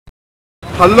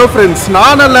Hello friends,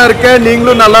 நான் நல்லா இருக்கேன்,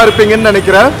 நீங்களும் நல்லா இருப்பீங்கன்னு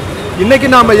நினைக்கிறேன். இன்றைக்கி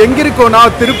நாம் எங்கே இருக்கோம்னா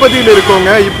திருப்பதியில் இருக்கோங்க.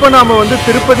 இப்போ நாம் வந்து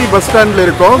திருப்பதி பஸ் ஸ்டாண்டில்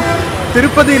இருக்கோம்.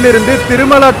 திருப்பதியிலிருந்து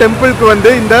திருமலா டெம்பிளுக்கு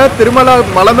வந்து இந்த திருமலா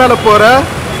மலை மேலே போகிற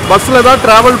பஸ்ஸில் தான்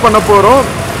ட்ராவல் பண்ண போகிறோம்.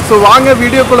 ஸோ வாங்க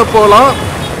வீடியோக்குள்ளே போகலாம்.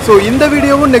 ஸோ இந்த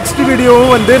வீடியோவும் நெக்ஸ்ட்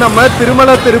வீடியோவும் வந்து நம்ம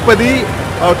திருமலா திருப்பதி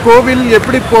கோவில்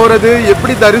எப்படி போகிறது,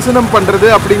 எப்படி தரிசனம் பண்ணுறது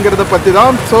அப்படிங்கிறத பற்றி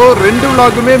தான். ஸோ ரெண்டு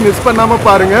விலாகுமே மிஸ் பண்ணாமல்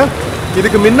பாருங்கள்.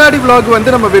 இதுக்கு முன்னாடி விலாக் வந்து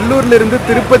நம்ம வெள்ளூர்லேருந்து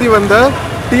திருப்பதி வந்த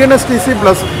டிஎன்எஸ்டிசி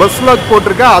பஸ் விலாக்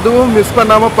போட்டிருக்கேன், அதுவும் மிஸ்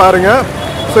பண்ணாமல் பாருங்கள்.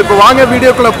 ஸோ இப்போ வாங்க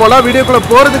வீடியோக்குள்ளே போகலாம். வீடியோக்குள்ளே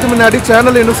போகிறதுக்கு முன்னாடி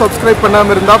சேனல் இன்னும் சப்ஸ்கிரைப்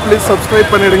பண்ணாமல் இருந்தால் ப்ளீஸ்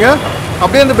சப்ஸ்கிரைப் பண்ணிவிடுங்க.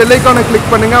 அப்படியே அந்த பெல் ஐக்கானை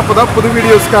கிளிக் பண்ணுங்கள், அப்போ தான் புது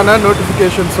வீடியோஸ்க்கான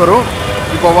நோட்டிஃபிகேஷன்ஸ் வரும்.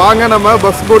 இப்போ வாங்க நம்ம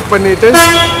பஸ் போட் பண்ணிவிட்டு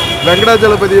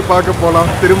வெங்கடாஜலபதியை பார்க்க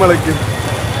போகலாம் திருமலைக்கு.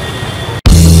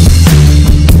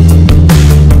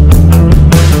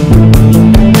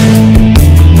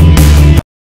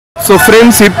 ஸோ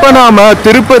ஃப்ரெண்ட்ஸ், இப்போ நாம்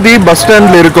திருப்பதி பஸ்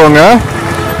ஸ்டாண்டில் இருக்கோங்க.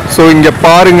 ஸோ இங்கே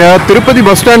பாருங்கள், திருப்பதி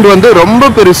பஸ் ஸ்டாண்ட் வந்து ரொம்ப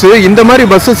பெருசு. இந்த மாதிரி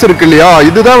பஸ்ஸஸ் இருக்கு இல்லையா,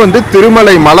 இதுதான் வந்து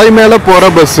திருமலை மலை மேலே போகிற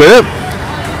பஸ்ஸு.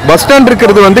 பஸ் ஸ்டாண்ட்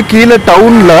இருக்கிறது வந்து கீழே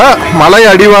டவுனில் மலை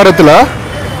அடிவாரத்தில்.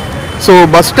 ஸோ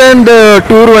பஸ் ஸ்டாண்டு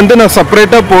டூர் வந்து நான்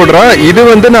செப்பரேட்டாக போடுறேன். இது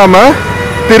வந்து நாம்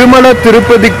திருமலை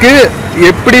திருப்பதிக்கு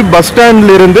எப்படி பஸ்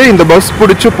ஸ்டாண்ட்லேருந்து இந்த பஸ்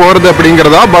பிடிச்சி போகிறது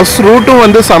அப்படிங்கிறதா. பஸ் ரூட்டும்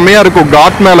வந்து செம்மையாக இருக்கும்,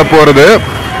 காட் மேலே போகிறது,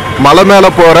 மலை மேலே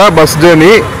போகிற பஸ்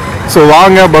ஜேர்னி. ஸோ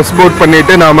வாங்க பஸ் போட்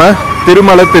பண்ணிவிட்டு நாம்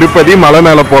திருமலை திருப்பதி மலை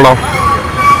மேலே போகலாம்.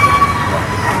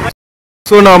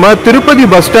 ஸோ நாம் திருப்பதி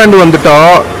பஸ் ஸ்டாண்டு வந்துட்டா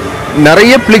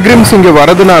நிறைய பில்கிரிம்ஸ் இங்கே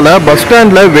வரதுனால பஸ்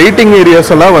ஸ்டாண்டில் வெயிட்டிங்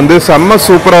ஏரியாஸ் எல்லாம் வந்து செம்ம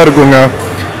சூப்பராக இருக்குங்க.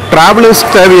 ட்ராவலர்ஸ்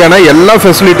தேவையான எல்லா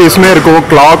ஃபெசிலிட்டிஸுமே இருக்கும்.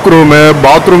 கிளாக் ரூமு,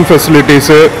 பாத்ரூம்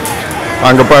ஃபெசிலிட்டிஸு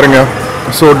அங்கே பாருங்கள்.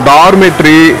 ஸோ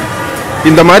டார்மெட்ரி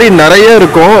இந்த மாதிரி நிறைய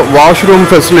இருக்கும். வாஷ்ரூம்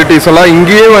ஃபெசிலிட்டிஸ் எல்லாம்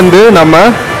இங்கேயே வந்து நம்ம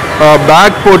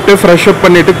பேக் போட்டு ஃப்ரெஷ் அப்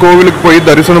பண்ணிவிட்டு கோவிலுக்கு போய்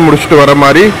தரிசனம் முடிச்சுட்டு வர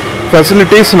மாதிரி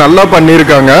ஃபெசிலிட்டிஸ் நல்லா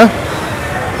பண்ணியிருக்காங்க.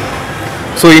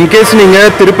 ஸோ இன்கேஸ்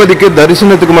நீங்கள் திருப்பதிக்கு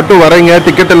தரிசனத்துக்கு மட்டும் வரீங்க,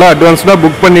 டிக்கெட் எல்லாம் அட்வான்ஸ்டாக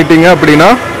புக் பண்ணிட்டீங்க அப்படின்னா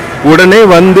உடனே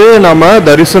வந்து நம்ம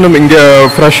தரிசனம் இங்கே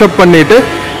ஃப்ரெஷ் அப் பண்ணிவிட்டு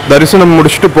தரிசனம்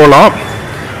முடிச்சுட்டு போகலாம்.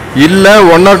 இல்லை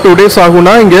 1 or 2 days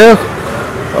ஆகும்னா இங்கே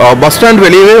பஸ் ஸ்டாண்ட்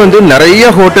வெளியவே வந்து நிறைய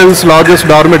ஹோட்டல்ஸ், லாட்ஜஸ்,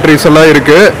 டார்மெட்ரிஸ் எல்லாம்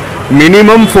இருக்குது.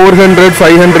 மினிமம்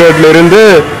 400-500லேருந்து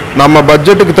நம்ம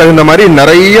பட்ஜெட்டுக்கு தகுந்த மாதிரி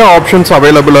நிறைய ஆப்ஷன்ஸ்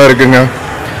அவைலபிளாக இருக்குங்க.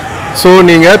 ஸோ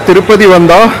நீங்கள் திருப்பதி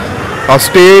வந்தால்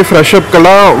ஸ்டே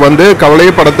ஃப்ரெஷ்அப்கெல்லாம் வந்து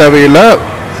கவலையே பட தேவையில்லை.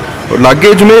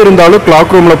 லக்கேஜுமே இருந்தாலும்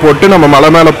கிளாக் ரூமில் போட்டு நம்ம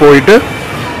மலை மேலே போயிட்டு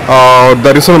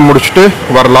தரிசனம் முடிச்சுட்டு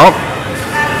வரலாம்.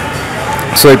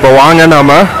 ஸோ இப்போ வாங்க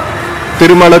நாம்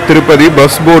திருமலை திருப்பதி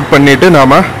பஸ் போட் பண்ணிவிட்டு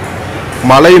நாம்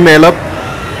மலை மேலே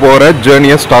போகிற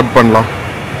ஜேர்னியை ஸ்டார்ட் பண்ணலாம்.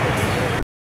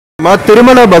 நம்ம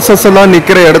திருமலை பஸ்ஸஸ் எல்லாம்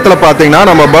நிற்கிற இடத்துல பார்த்தீங்கன்னா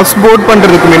நம்ம பஸ் போட்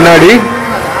பண்ணுறதுக்கு முன்னாடி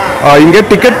இங்கே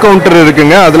டிக்கெட் கவுண்டர்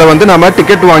இருக்குங்க. அதில் வந்து நம்ம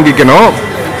டிக்கெட் வாங்கிக்கணும்.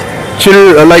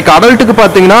 லைக் அடல்ட்டுக்கு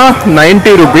பார்த்தீங்கன்னா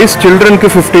 90 rupees, சில்ட்ரனுக்கு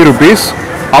 50 rupees.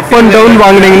 Up and down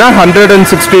வாங்கினீங்கன்னா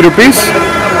 160 rupees.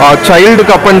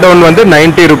 சைல்டுக்கு அப் அண்ட் டவுன் வந்து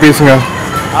 90 rupeesங்க.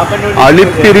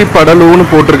 அலிப்பிரி படலூன்னு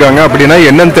போட்டிருக்காங்க, அப்படின்னா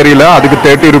என்னன்னு தெரியல, அதுக்கு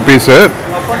 30 rupees.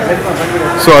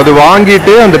 ஸோ அது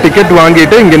வாங்கிட்டு அந்த டிக்கெட்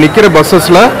வாங்கிட்டு இங்கே நிற்கிற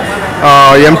பஸ்ஸஸில்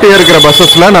எம்டியாக இருக்கிற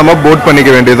பஸ்ஸஸில் நம்ம போட் பண்ணிக்க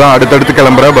வேண்டியதுதான் அடுத்தடுத்து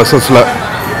கிளம்புற பஸ்ஸஸில்.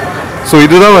 ஸோ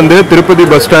இதுதான் வந்து திருப்பதி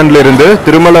பஸ் ஸ்டாண்ட்லேருந்து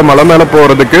திருமலை மலை மேலே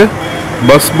போகிறதுக்கு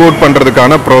பஸ் போட்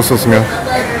பண்ணுறதுக்கான ப்ராசஸ்ங்க.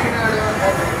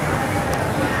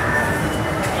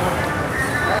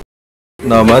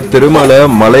 நாம் திருமலை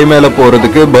மலை மேலே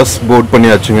போகிறதுக்கு bus boat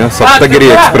பண்ணியாச்சுங்க. Saptagiri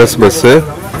express bus.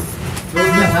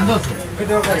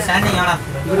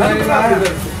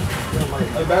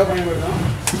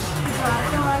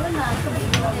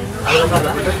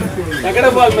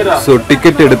 So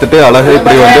ticket எடுத்துட்டு அழகா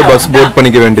இப்படி வந்து பஸ் போட்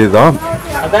பண்ணிக்க வேண்டியதுதான்.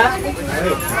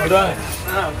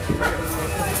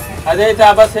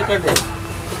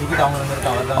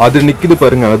 அது நிக்குது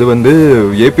பாருங்க, அது வந்து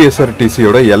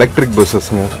APSRTCயோட எலக்ட்ரிக்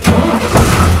பஸ்ஸஸ்ங்க.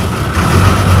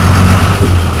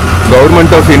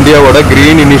 கவர்மெண்ட் ஆஃப் இந்தியாவோட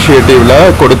கிரீன் இனிஷியேட்டிவ்ல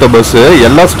கொடுத்த பஸ்,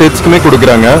 எல்லா ஸ்டேட்ஸ்க்குமே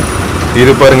கொடுக்குறாங்க.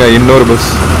 இது பாருங்க இன்னொரு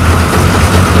பஸ்.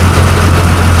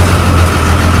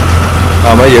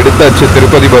 ஆமாம், எடுத்தாச்சு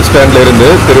திருப்பதி பஸ் ஸ்டாண்ட்ல இருந்து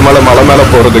திருமலை மலை மேலே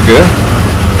போகிறதுக்கு.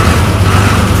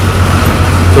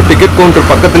 ஸோ டிக்கெட் கவுண்டர்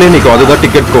பக்கத்துலேயே நிற்கும், அதுதான்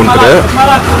டிக்கெட் கவுண்டரு.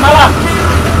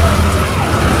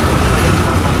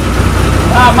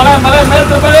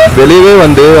 வெளியவே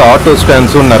வந்து ஆட்டோ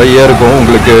ஸ்டாண்ட்ஸும் நிறைய இருக்கும்.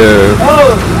 உங்களுக்கு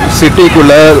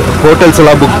சிட்டிக்குள்ள ஹோட்டல்ஸ்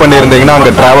எல்லாம் புக் பண்ணியிருந்தீங்கன்னா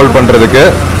அங்கே ட்ராவல் பண்ணுறதுக்கு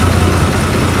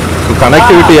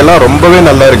கனெக்டிவிட்டி எல்லாம் ரொம்பவே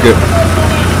நல்லா இருக்கு.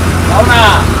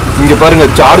 இங்கே பாருங்க,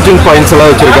 சார்ஜிங் பாயிண்ட்ஸ் எல்லாம்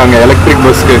வச்சுருக்காங்க எலக்ட்ரிக்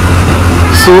பஸ்க்கு.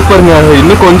 சூப்பருங்க.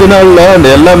 இன்னும் கொஞ்ச நாளில்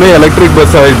எல்லாமே எலக்ட்ரிக்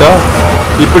பஸ் ஆகிட்டா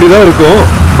இப்படி தான் இருக்கும்.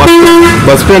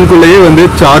 பஸ் ஸ்டாண்ட்குள்ளேயே வந்து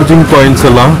சார்ஜிங் பாயிண்ட்ஸ்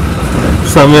எல்லாம்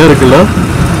செமையா இருக்குல்ல.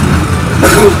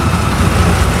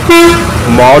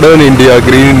 Modern India,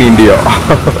 green India.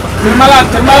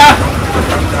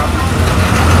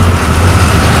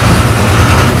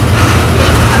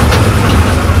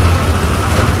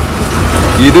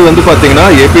 இது வந்து பாத்தீங்கன்னா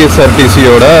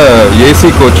APSRTCயோட ஏசி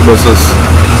கோச் பஸ்ஸஸ்,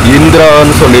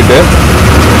 இந்திரான்னு சொல்லிட்டு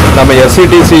நம்ம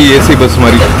SCTC ஏசி பஸ்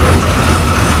மாதிரி.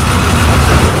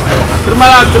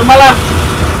 திருமலா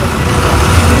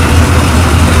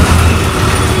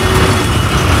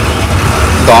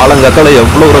காலங்கத்தால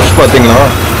எவ்வளவு ரஷ் பாத்தீங்கன்னா,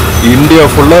 இந்தியா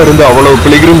ஃபுல்லா இருந்து அவ்வளவு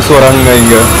பிலிகிரிம்ஸ் வராங்க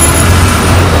இங்க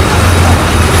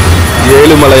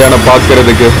ஏழுமலையான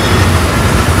பார்க்கறதுக்கு.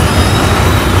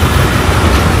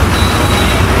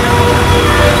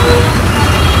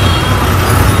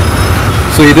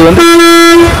 ஸோ இது வந்து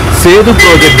சேது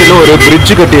ப்ராஜெக்ட்னு ஒரு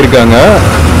பிரிட்ஜ் கட்டியிருக்காங்க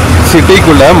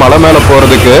சிட்டிக்குள்ள மலை மேலே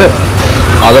போகிறதுக்கு.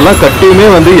 அதெல்லாம் கட்டியுமே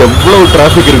வந்து எவ்வளவு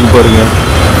டிராஃபிக் இருக்கு பாருங்க.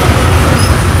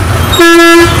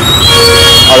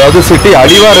 அதாவது சிட்டி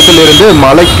அடிவாரத்திலிருந்து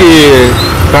மலைக்கு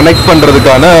கனெக்ட்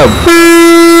பண்ணுறதுக்கான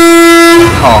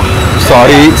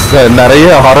சாரி நிறைய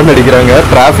ஹாரன் அடிக்கிறாங்க,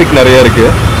 டிராஃபிக் நிறைய இருக்கு.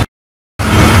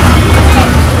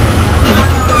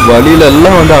 வழியில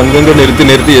எல்லாம் வந்து அங்கங்க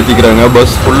நிறுத்தி ஏத்திக்கிறாங்க.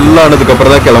 பஸ் ஃபுல்லானதுக்கு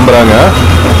அப்புறம் தான் கிளம்புறாங்க.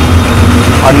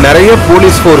 நிறைய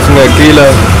போலீஸ் ஃபோர்ஸுங்க கீழே.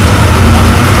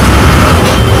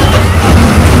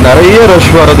 நிறைய ரஷ்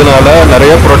வர்றதுனால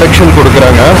நிறைய ப்ரொடெக்ஷன்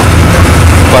கொடுக்குறாங்க.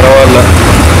 பரவாயில்ல.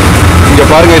 இங்க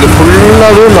பாருங்க, இது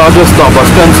ஃபுல்லாவே லாட்ஜஸ் தான். பஸ்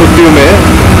ஸ்டாண்ட் சுற்றியுமே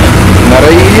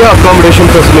நிறைய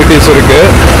அகாமடேஷன் ஃபெசிலிட்டிஸ் இருக்கு.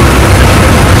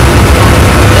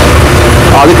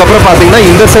 அதுக்கப்புறம் பார்த்தீங்கன்னா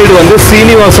இந்த சைடு வந்து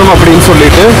சீனிவாசம் அப்படின்னு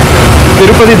சொல்லிட்டு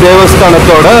திருப்பதி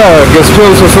தேவஸ்தானத்தோட கெஸ்ட்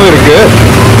ஹவுஸஸும் இருக்கு.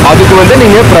 அதுக்கு வந்து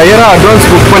நீங்கள் ப்ரையராக அட்வான்ஸ்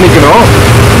புக் பண்ணிக்கணும்.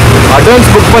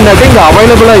 அட்வான்ஸ் புக் பண்ணாட்டி இங்கே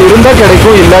அவைலபிளாக இருந்தால்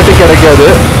கிடைக்கும், இல்லாட்டி கிடைக்காது.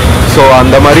 ஸோ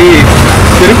அந்த மாதிரி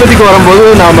திருப்பதிக்கு வரும்போது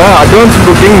நாம் அட்வான்ஸ்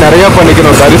புக்கிங் நிறையா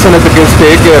பண்ணிக்கணும். தரிசனத்துக்கு,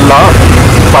 ஸ்டேக்கு எல்லாம்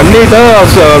பண்ணிட்டா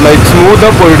லைக்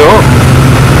ஸ்மூத்தாக போயிடும்.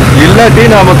 இல்லாட்டி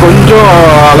நாம் கொஞ்சம்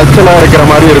அலைச்சலாக இருக்கிற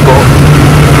மாதிரி இருக்கும்.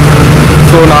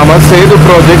 ஸோ நாம் சேது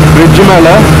ப்ராஜெக்ட் பிரிட்ஜ்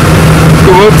மேலே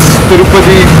டுவர்ட்ஸ்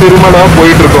திருப்பதி திருமலா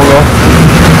போயிட்டுருக்கோங்க.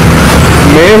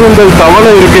 மேகங்கள்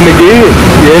தவளை இருக்கு இன்னைக்கு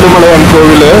ஏழுமலையான்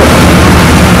கோவில்.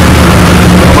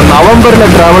 நம்ம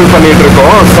நவம்பரில் ட்ராவல் பண்ணிட்டு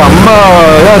இருக்கோம்.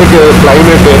 செம்மையாக இருக்கு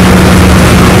கிளைமேட்டு.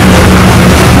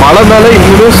 மலை மேலே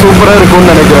இன்னுமே சூப்பராக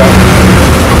இருக்கும்னு நினைக்கிறேன்.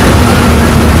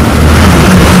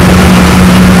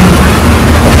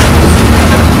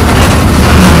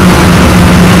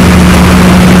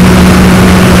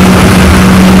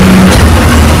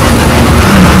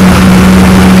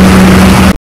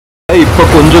 இப்போ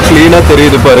கொஞ்சம் கிளீனாக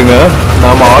தெரியுது பாருங்க.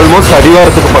 நாம் ஆல்மோஸ்ட்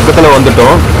அடிவாரத்துக்கு பக்கத்தில்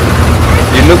வந்துட்டோம்.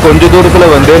 இன்னும் கொஞ்ச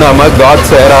தூரத்தில் வந்து நாம்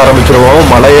காட்ஸ் ஏற ஆரம்பிச்சிருவோம்.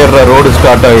 மலை ஏறுற ரோடு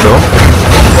ஸ்டார்ட் ஆகிடும்.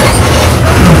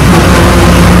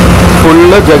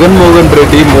 ஃபுல்லாக ஜெகன்மோகன்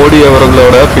ரெட்டி மோடி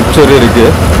அவர்களோட பிக்சர் இருக்கு.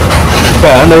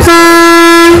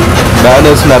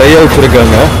 பேனர்ஸ் நிறைய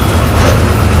வச்சிருக்காங்க.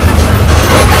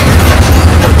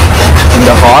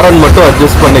 இந்த ஹாரன் மட்டும்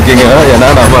அட்ஜஸ்ட் பண்ணிக்கங்க, ஏன்னா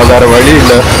நம்ம வேற வழி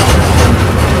இல்லை.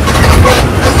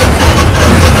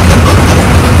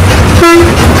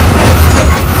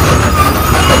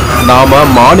 நாம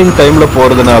மார்னிங் டைம்ல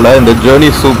போறதுனால இந்த ஜேர்னி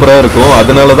சூப்பரா இருக்கும்.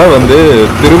 அதனால தான் வந்து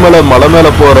திருமலை மலை மேல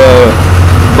போற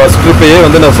பஸ் ட்ரிப்பையே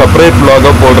வந்து நான் செப்பரேட்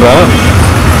vlog-ஆ போடுறேன்.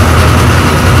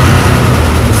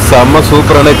 செம்ம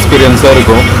சூப்பரான எக்ஸ்பீரியன்ஸா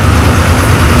இருக்கும்.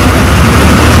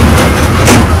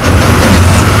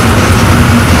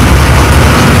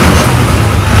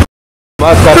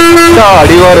 கரெக்டா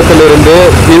அடிவாரத்திலிருந்து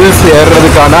ஹில்ஸ்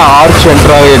ஏறுறதுக்கான ஆர்ச்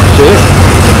என்ட்ரு ஆயிடுச்சு.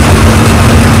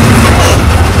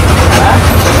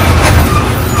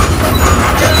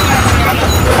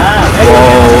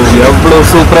 எவ்வளவு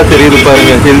சூப்பரா தெரியுது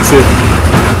பாருங்க ஹில்ஸ்.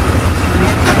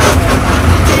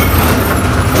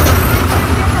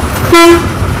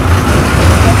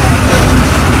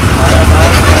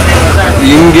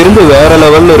 இங்கிருந்து வேற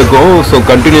லெவல்ல இருக்கும். ஸோ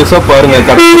கண்டினியூஸா பாருங்க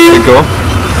கிடைக்கும்.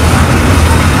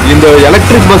 இந்த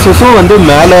எலக்ட்ரிக் பஸ்ஸஸும் வந்து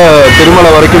மேல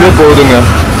திருமலை வரைக்குமே போகுதுங்க.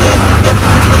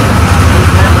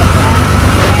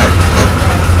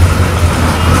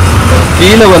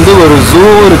 கீழே வந்து ஒரு ஜூ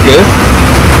இருக்கு.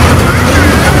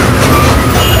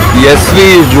 SV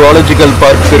ஜுவாலஜிக்கல்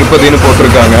பார்க் திருப்பதின்னு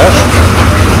போட்டிருக்காங்க.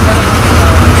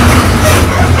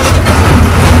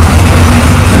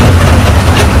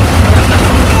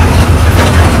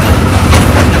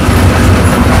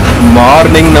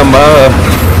 மார்னிங் நம்ம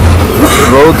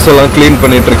ரோட்ஸ் எல்லாம் கிளீன்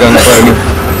பண்ணிட்டு இருக்காங்க பாருங்க.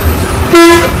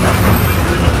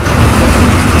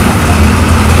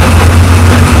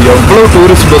 எவ்வளவு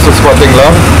டூரிஸ்ட் பஸ்ஸஸ் பாத்தீங்களா?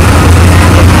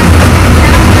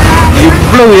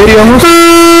 இவ்வளவு ஏரியாவும்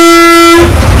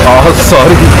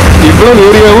சாரி, இவ்வளோ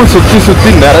ஏரியாவும்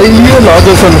சுற்றி நிறைய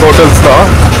லாட்ஜஸ் அண்ட் ஹோட்டல்ஸ் தான்.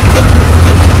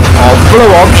 அவ்வளோ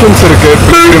ஆப்ஷன்ஸ் இருக்கு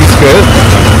பில்கிரிம்ஸ்க்கு.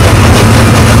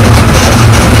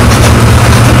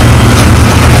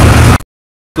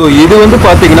 ஸோ இது வந்து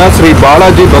பார்த்தீங்கன்னா ஸ்ரீ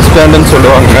பாலாஜி பஸ் ஸ்டாண்டுன்னு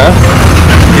சொல்லுவாங்க.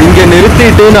 இங்கே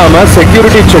நிறுத்திட்டு நாம்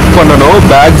செக்யூரிட்டி செக் பண்ணணும்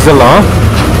பேக்ஸ் எல்லாம்.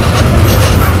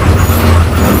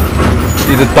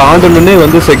 இது தாண்டணுன்னே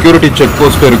வந்து செக்யூரிட்டி செக்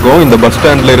போஸ்ட் இருக்கும் இந்த பஸ்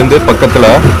ஸ்டாண்ட்ல இருந்து பக்கத்தில்.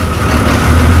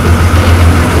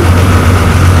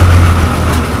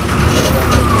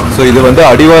 ஸோ இது வந்து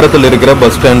அடிவாரத்தில் இருக்கிற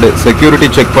பஸ் ஸ்டாண்டு. செக்யூரிட்டி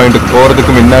செக் பாயிண்ட்டுக்கு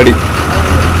போகிறதுக்கு முன்னாடி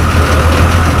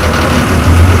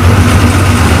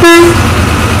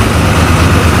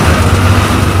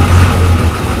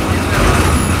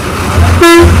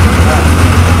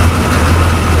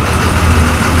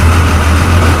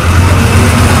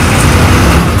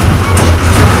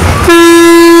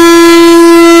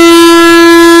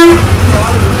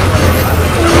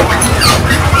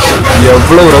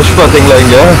எவ்வளவு ரஷ் பார்த்தீங்களா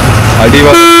இங்க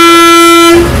அடிவாரம்.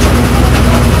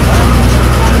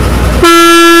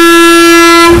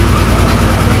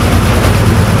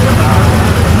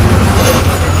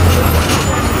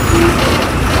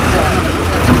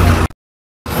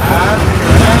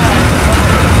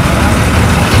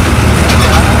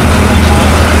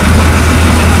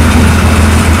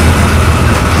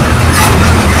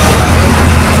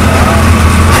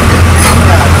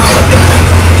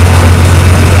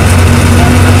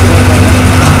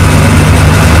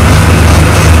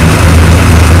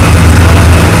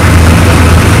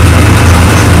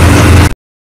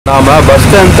 நாம பஸ்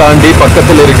ஸ்டாண்ட் தாண்டி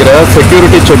பக்கத்தில் இருக்கிற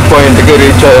செக்யூரிட்டி செக் பாயிண்ட்டுக்கு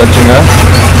ரீச் ஆயாச்சுங்க.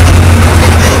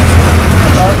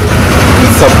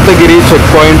 சப்தகிரி செக்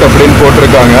பாயிண்ட் அப்படின்னு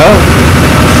போட்டிருக்காங்க.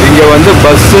 இங்க வந்து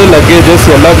பஸ் லக்கேஜஸ்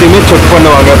எல்லாத்தையுமே செக்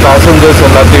பண்ணுவாங்க, பேசஞ்சர்ஸ்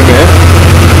எல்லாத்தையுமே.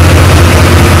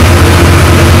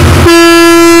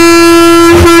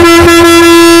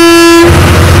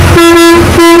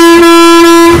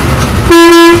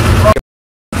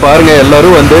 பாருங்க,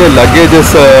 எல்லாரும் வந்து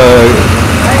லக்கேஜஸ்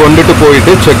கொண்டுட்டு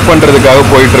போயிட்டு செக் பண்றதுக்காக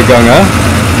போயிட்டு இருக்காங்க.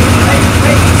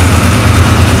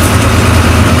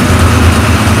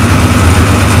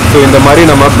 ஸோ இந்த மாதிரி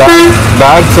நம்ம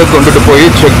பேக்ஸை கொண்டுட்டு போய்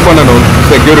செக் பண்ணணும்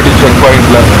செக்யூரிட்டி செக்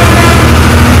பாயிண்ட்ல.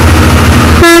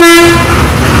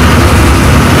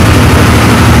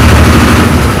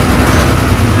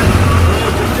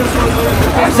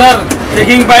 சார்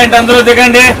செக்கிங் பாயிண்ட் అందరూ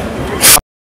దిగండి.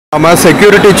 நம்ம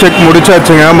செக்யூரிட்டி செக்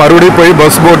முடிச்சாச்சுங்க. மறுபடியும் போய்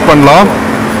பஸ் போர்ட் பண்ணலாம்.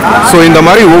 ஸோ இந்த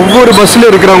மாதிரி ஒவ்வொரு பஸ்ஸில்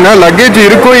இருக்கிறவங்க லக்கேஜ்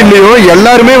இருக்கோ இல்லையோ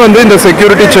எல்லாருமே வந்து இந்த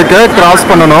செக்யூரிட்டி செக்கை கிராஸ்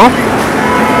பண்ணணும்.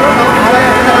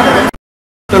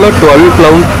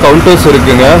 12 கவுண்டர்ஸ்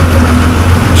இருக்குங்க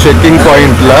செக்கிங்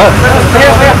பாயிண்ட்ல.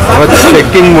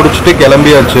 செக்கிங் முடிச்சுட்டு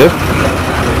கிளம்பியாச்சு.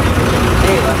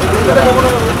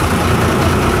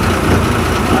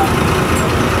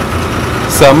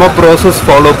 செம ப்ராசஸ்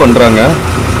ஃபாலோ பண்ணுறாங்க.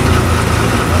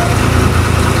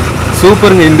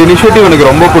 சூப்பருங்க. இந்த இனிஷியேட்டிவ் எனக்கு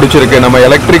ரொம்ப பிடிச்சிருக்கு. நம்ம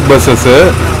எலக்ட்ரிக் பஸ்ஸஸ்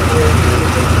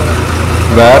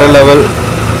வேற level.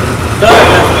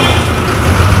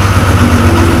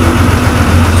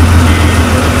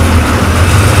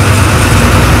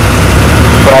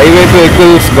 Private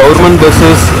vehicles, government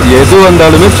buses எது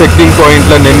வந்தாலுமே செக்கிங்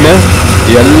பாயிண்ட்ல நின்று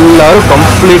எல்லாரும்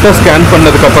கம்ப்ளீட்டா ஸ்கேன்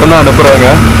பண்ணதுக்கு அப்புறம் தான் அனுப்புறாங்க.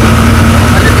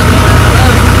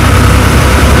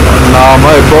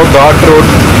 நாம இப்போ காட்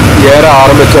ரோட் ஏற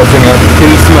ஆரம்பிச்சாச்சுங்க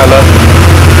ஹில்ஸ் மேல.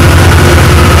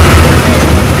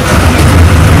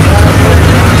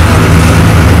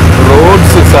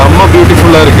 ரோட்ஸ் செம்ம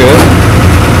பியூட்டிஃபுல்லா இருக்கு.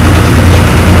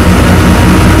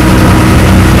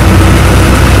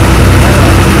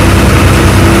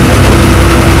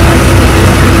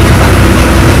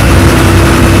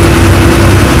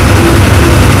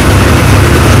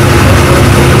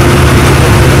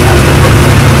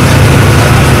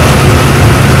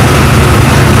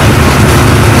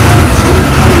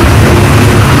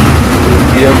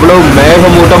 எவ்வளவு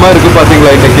மேகமூட்டமா இருக்கு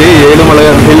பாத்தீங்களா இன்னைக்கு ஏழுமலை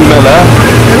ஹில் மேல.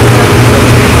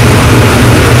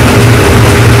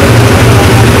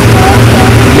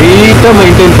 நீட்டா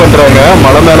மெயின்டைன் பண்றாங்க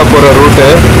மலை மேல போற ரூட்டு.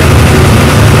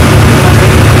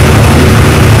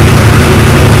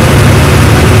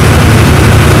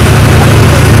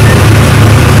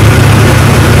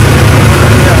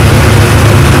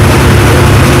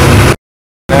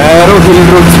 நேரம் ஹில்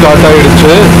ரூட் ஸ்டார்ட்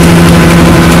ஆயிடுச்சு.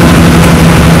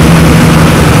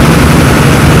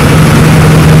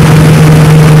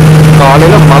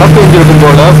 காலையில மழை பெஞ்சிருக்கும்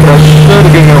போல ஃப்ரெஷ்ஷா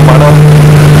இருக்குங்க மழை.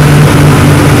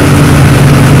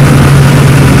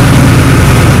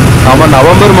 நாம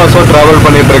நவம்பர் மாசம் டிராவல்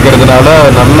பண்ணிட்டு இருக்கிறதுனால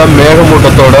நல்ல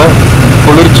மேகமூட்டத்தோட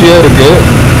குளிர்ச்சியா இருக்கு.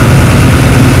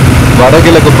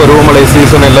 வடகிழக்கு பருவமழை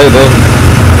சீசன் இல்லை இது.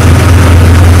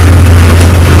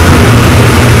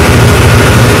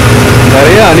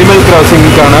 நிறைய அனிமல்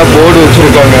கிராசிங்கான போர்டு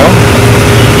வச்சிருக்காங்க.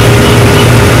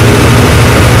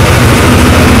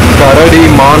 கரடி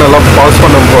மான் எல்லாம் பாஸ்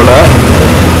பண்ணும் போல.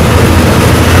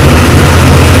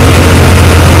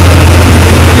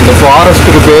 இந்த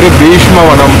ஃபாரஸ்டுக்கு பேரு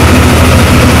பீஷ்மவனம்.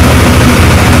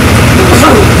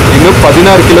 இன்னும்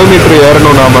 16 கிலோமீட்டர்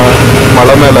ஏறணும் நாம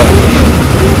மலை மேல.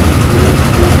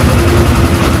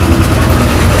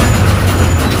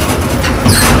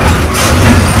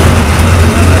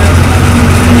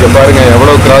 இங்க பாருங்க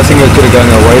எவ்வளவு கிராசிங்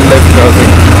வச்சிருக்காங்க. Wild life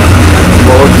crossing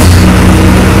bots.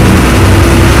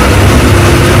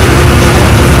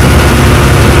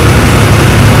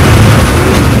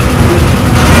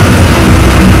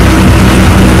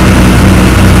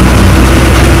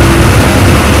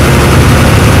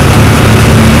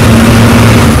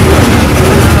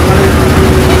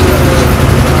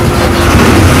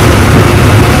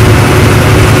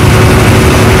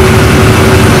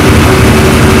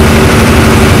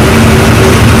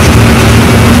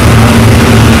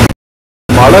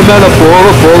 மலை மேல போக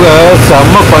போக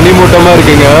செம்ம பனிமூட்டமா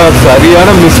இருக்குங்க. சரியான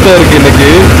மிஸ்டா இருக்கு இன்னைக்கு.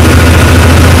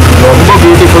 ரொம்ப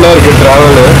பியூட்டிஃபுல்லா இருக்கு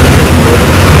டிராவல்.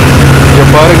 இங்க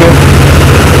பாருங்க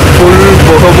ஃபுல்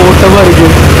புகை மூட்டமா இருக்கு.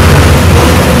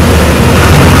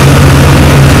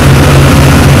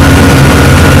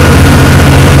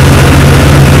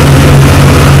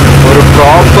 ஒரு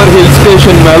ப்ராப்பர் ஹில்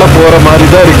ஸ்டேஷன் மேல போற மாதிரி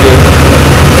தான் இருக்கு.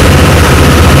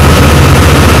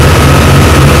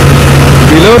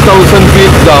 below 1000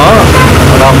 feet தான்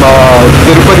நம்ம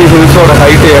Tirupati ஹில்ஸோட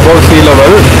height above sea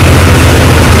level.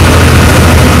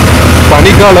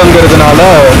 பனிக்காலங்கிறதுனால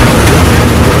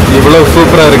இவ்வளவு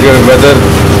சூப்பரா இருக்கு வெதர்.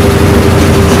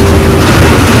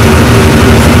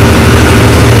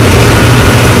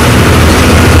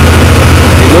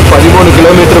 இன்னும் 13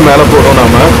 கிலோமீட்டர் மேல போறோம்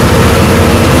நாம.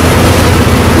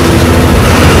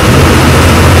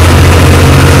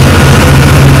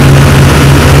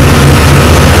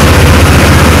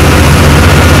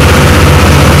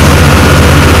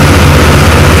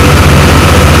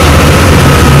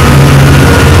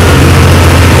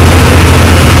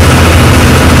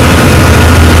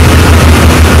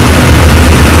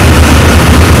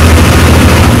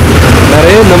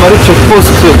 இந்த மாதிரி செக்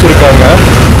போஸ்ட் வச்சிருக்காங்க.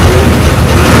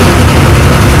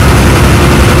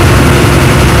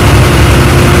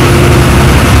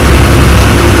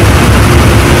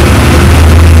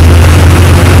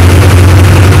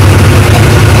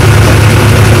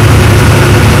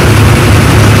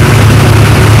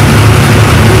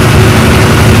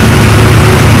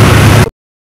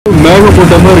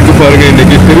 மேகக்கூட்டமா இருக்கு பாருங்க.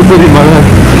 இன்னைக்கு திருப்பதி மலை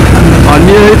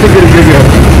அநியாயத்துக்கு இருக்குங்க.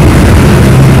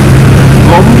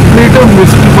 கம்ப்ளீட்டா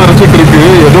மிஸ்ட் மறைச்சிட்டு இருக்கு.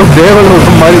 ஏதோ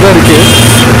தேவலோகம் மாதிரி தான் இருக்கு.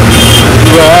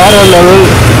 வேற லெவல்.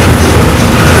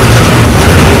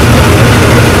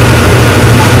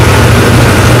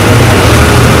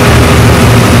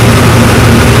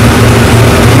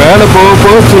 மேல போக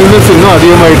போக சில்னஸ் இன்னும்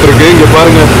அதிகமாயிட்டு இருக்கு. இங்க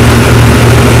பாருங்க.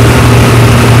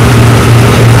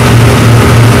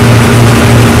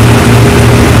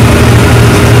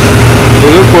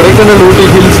 இது கொடைக்கானல் ஊட்டி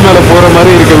ஹில்ஸ் மேல போற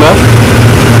மாதிரி இருக்குல்ல.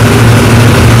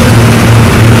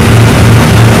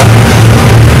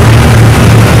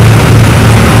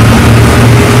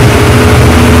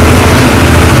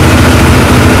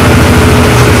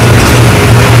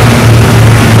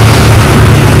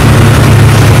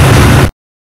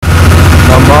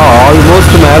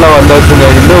 ஆல்மோஸ்ட் மேலே வந்தாச்சுங்க.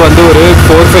 இன்னும் வந்து ஒரு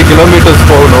 4-5 கிலோமீட்டர்ஸ்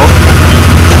போகணும்.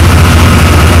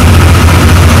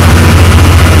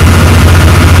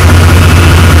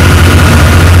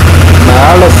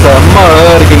 மேலே செம்ம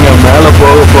அழகா இருக்குங்க. மேலே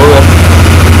போக போக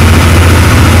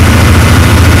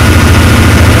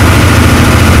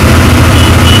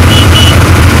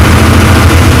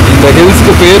இந்த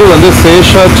ஹில்ஸ்க்கு பேரு வந்து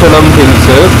சேஷாச்சலம்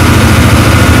ஹில்ஸ்.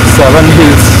 7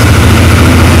 ஹில்ஸ்.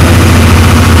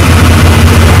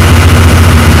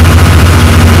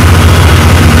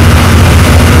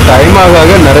 டைம்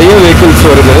ஆக நிறைய வெஹிக்கிள்ஸ்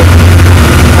வருது.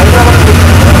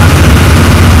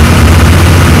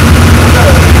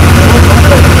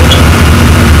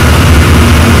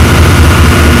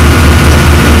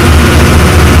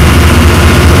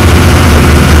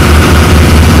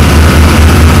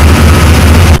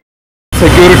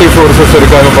 செக்யூரிட்டி ஃபோர்ஸஸ்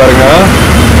இருக்காங்க பாருங்க.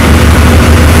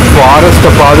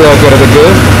 ஃபாரஸ்ட்டை பாதுகாக்கிறதுக்கு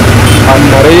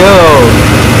நிறைய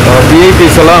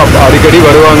விஐபிஸ் எல்லாம் அடிக்கடி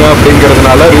வருவாங்க.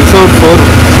 அப்படிங்கிறதுனால ரிசர்வ்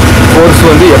ஃபோர்ஸ்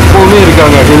வந்து எப்பவுமே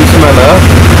இருக்காங்க. ஹில்ஸ் மேலே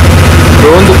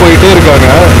ரோந்து போயிட்டே இருக்காங்க.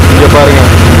 இங்கே பாருங்க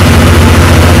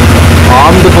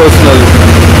ஆர்ம்டு பர்சனல்.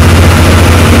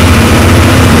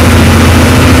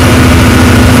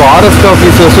 ஃபாரஸ்ட்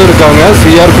ஆஃபீஸர்ஸும் இருக்காங்க.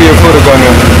 சிஆர்பிஎஃப்பும் இருக்காங்க.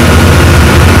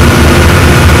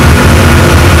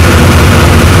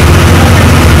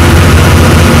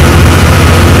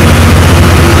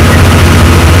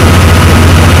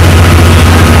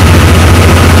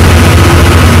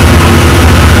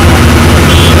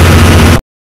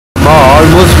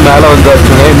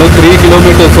 3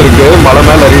 kilometers இருக்கு மலை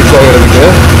மேல ரீச் ஆகிறதுக்கு.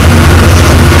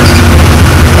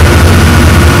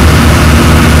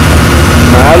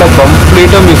 மேல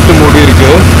கம்ப்ளீட்டா மிஸ்ட் மூடி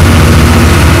இருக்கு.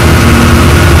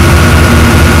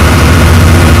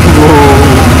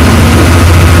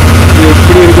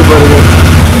 எப்படி இருக்கு பாருங்க.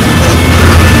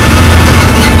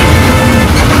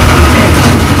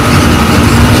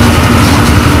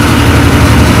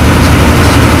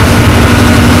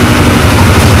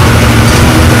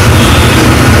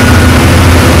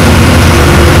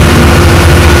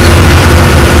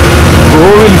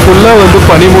 கோவில் ஃபுல்லா வந்து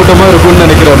பனிமூட்டமா இருக்கும்னு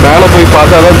நினைக்கிறேன். மேல போய்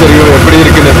பார்த்தாதான் தெரியும் எப்படி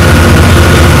இருக்குன்னு.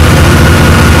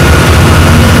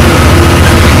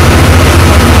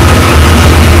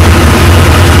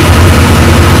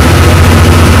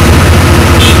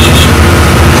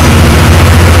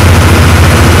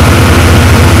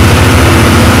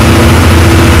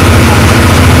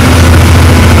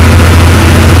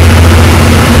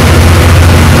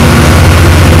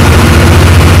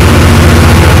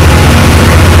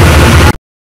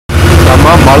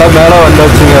 மலை மேல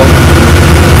வந்தாச்சுங்க.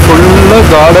 ஃபுல்லா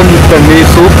கார்டன் பண்ணி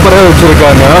சூப்பரா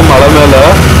வச்சிருக்காங்க மலை மேல.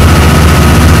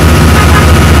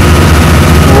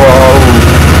 வாவ்,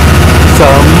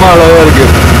 செம்ம அழகா இருக்கு.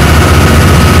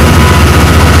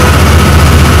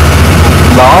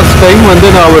 லாஸ்ட் டைம் வந்து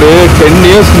நான் ஒரு 10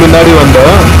 years முன்னாடி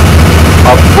வந்தேன்.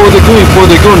 அப்போதைக்கும்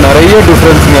இப்போதைக்கும் நிறைய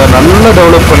டிஃப்ரென்ஸுங்க. நல்லா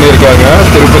டெவலப் பண்ணியிருக்காங்க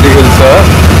Tirupati ஹில்ஸை.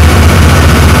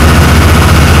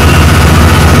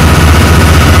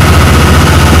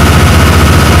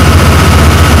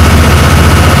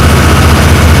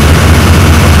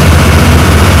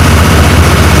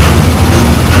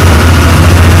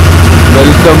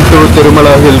 Welcome to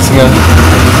Tirumala ஹில்ஸ்ங்க.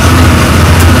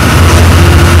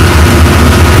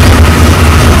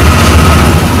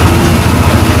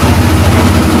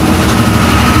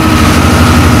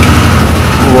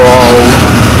 Wow,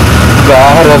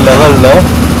 வேற லெவல்ல.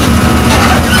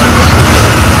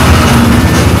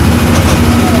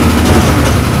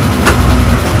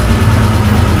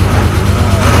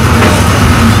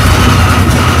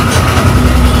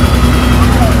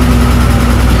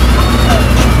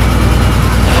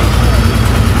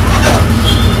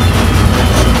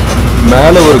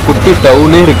 மேலே ஒரு குட்டி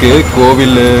டவுனே இருக்கு.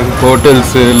 கோவில்,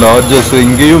 ஹோட்டல்ஸ், லாட்ஜஸ்,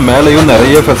 இங்கேயும் மேலேயும்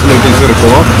நிறைய ஃபெசிலிட்டிஸ்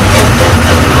இருக்கும்.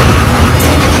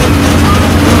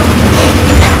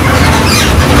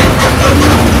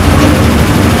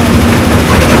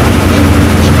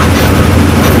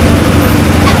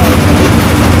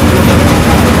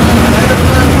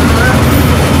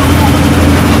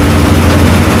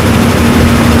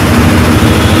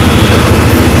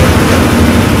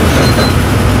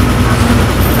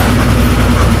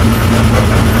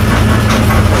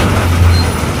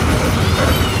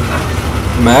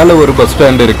 மேலே ஒரு பஸ்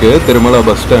ஸ்டாண்ட் இருக்கு, திருமலா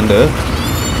பஸ் ஸ்டாண்டு.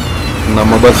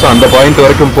 நம்ம பஸ் அந்த பாயிண்ட்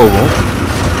வரைக்கும் போகும்.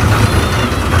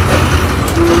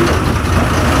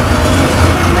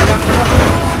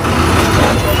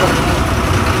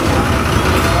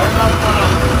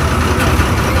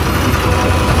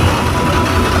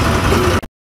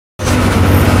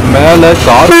 மேலே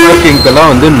கார்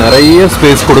பார்க்கிங்கெல்லாம் வந்து நிறைய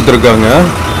ஸ்பேஸ் கொடுத்துருக்காங்க.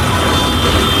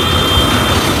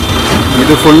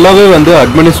 இது ஃபுல்லாகவே வந்து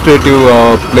அட்மினிஸ்ட்ரேட்டிவ்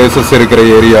பிளேசஸ் இருக்கிற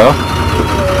ஏரியா.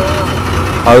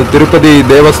 அது திருப்பதி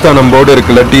தேவஸ்தானம் போர்டு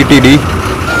இருக்குல்ல,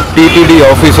 டிடிடி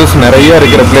ஆஃபீஸஸ் நிறைய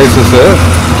இருக்கிற பிளேசஸ்ஸு.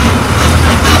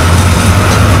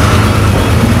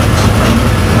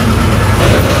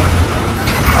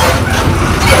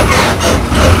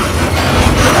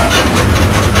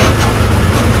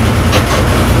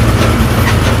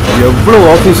 எவ்வளோ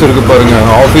ஆஃபீஸ் இருக்கு பாருங்க.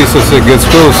 ஆஃபீஸஸ்,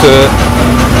 கெஸ்ட் ஹவுஸு,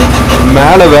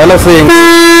 மேலே வேலை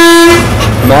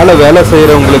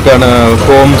செய்கிறவங்களுக்கான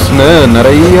ஹோம்ஸ்னு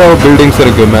நிறைய பில்டிங்ஸ்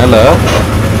இருக்கு மேலே.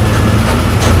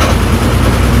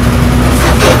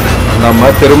 நம்ம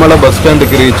திருமலா பஸ்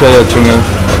ஸ்டாண்டுக்கு reach ஆயாச்சுங்க.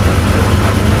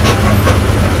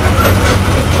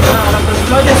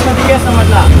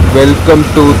 Welcome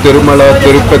to Tirumala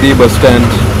Tirupati bus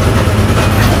stand.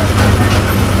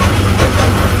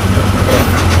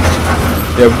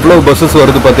 எவ்வளோ பஸ்ஸஸ்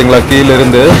வருது பார்த்தீங்களா கீழே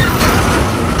இருந்து.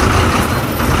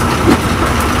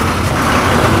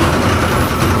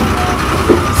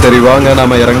 சரி வாங்க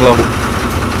நாம இறங்கலாம்.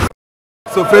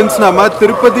 ஸோ ஃப்ரெண்ட்ஸ், நம்ம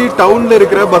திருப்பதி டவுனில்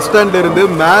இருக்கிற பஸ் ஸ்டாண்ட் இருந்து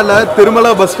மேலே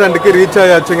திருமலா பஸ் ஸ்டாண்டுக்கு ரீச்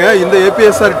ஆயாச்சுங்க. இந்த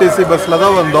ஏபிஎஸ்ஆர்டிசி பஸ்ஸில்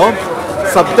தான் வந்தோம்.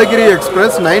 Saptagiri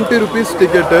express 90 rupees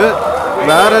ticket.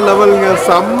 வேறு லெவலுங்க,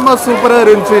 செம்ம சூப்பராக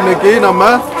இருந்துச்சு. இன்னைக்கு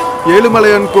நம்ம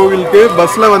ஏழுமலையான் கோவிலுக்கு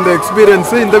பஸ்ஸில் வந்த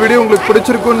எக்ஸ்பீரியன்ஸு. இந்த வீடியோ உங்களுக்கு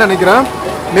பிடிச்சிருக்குன்னு நினைக்கிறேன்.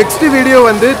 நெக்ஸ்ட் வீடியோ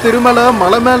வந்து திருமலை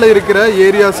மலை மேலே இருக்கிற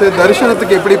ஏரியாஸு,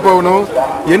 தரிசனத்துக்கு எப்படி போகணும்,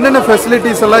 என்னென்ன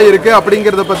ஃபெசிலிட்டிஸ் எல்லாம் இருக்குது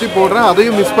அப்படிங்கிறத பற்றி போடுறேன்.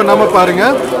 அதையும் மிஸ் பண்ணாமல்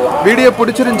பாருங்கள். வீடியோ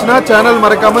பிடிச்சிருந்துச்சுன்னா சேனல்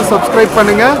மறக்காமல் சப்ஸ்கிரைப்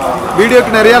பண்ணுங்கள்.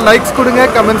 வீடியோக்கு நிறையா லைக்ஸ் கொடுங்க,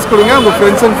 கமெண்ட்ஸ் கொடுங்க, உங்கள்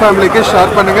ஃப்ரெண்ட்ஸ் அண்ட் ஃபேமிலிக்கு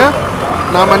ஷேர் பண்ணுங்கள்.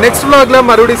 நாம் நெக்ஸ்ட் vlogல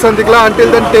மறுபடியும் சந்திக்கலாம்.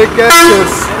 until then take care.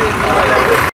 Cheers.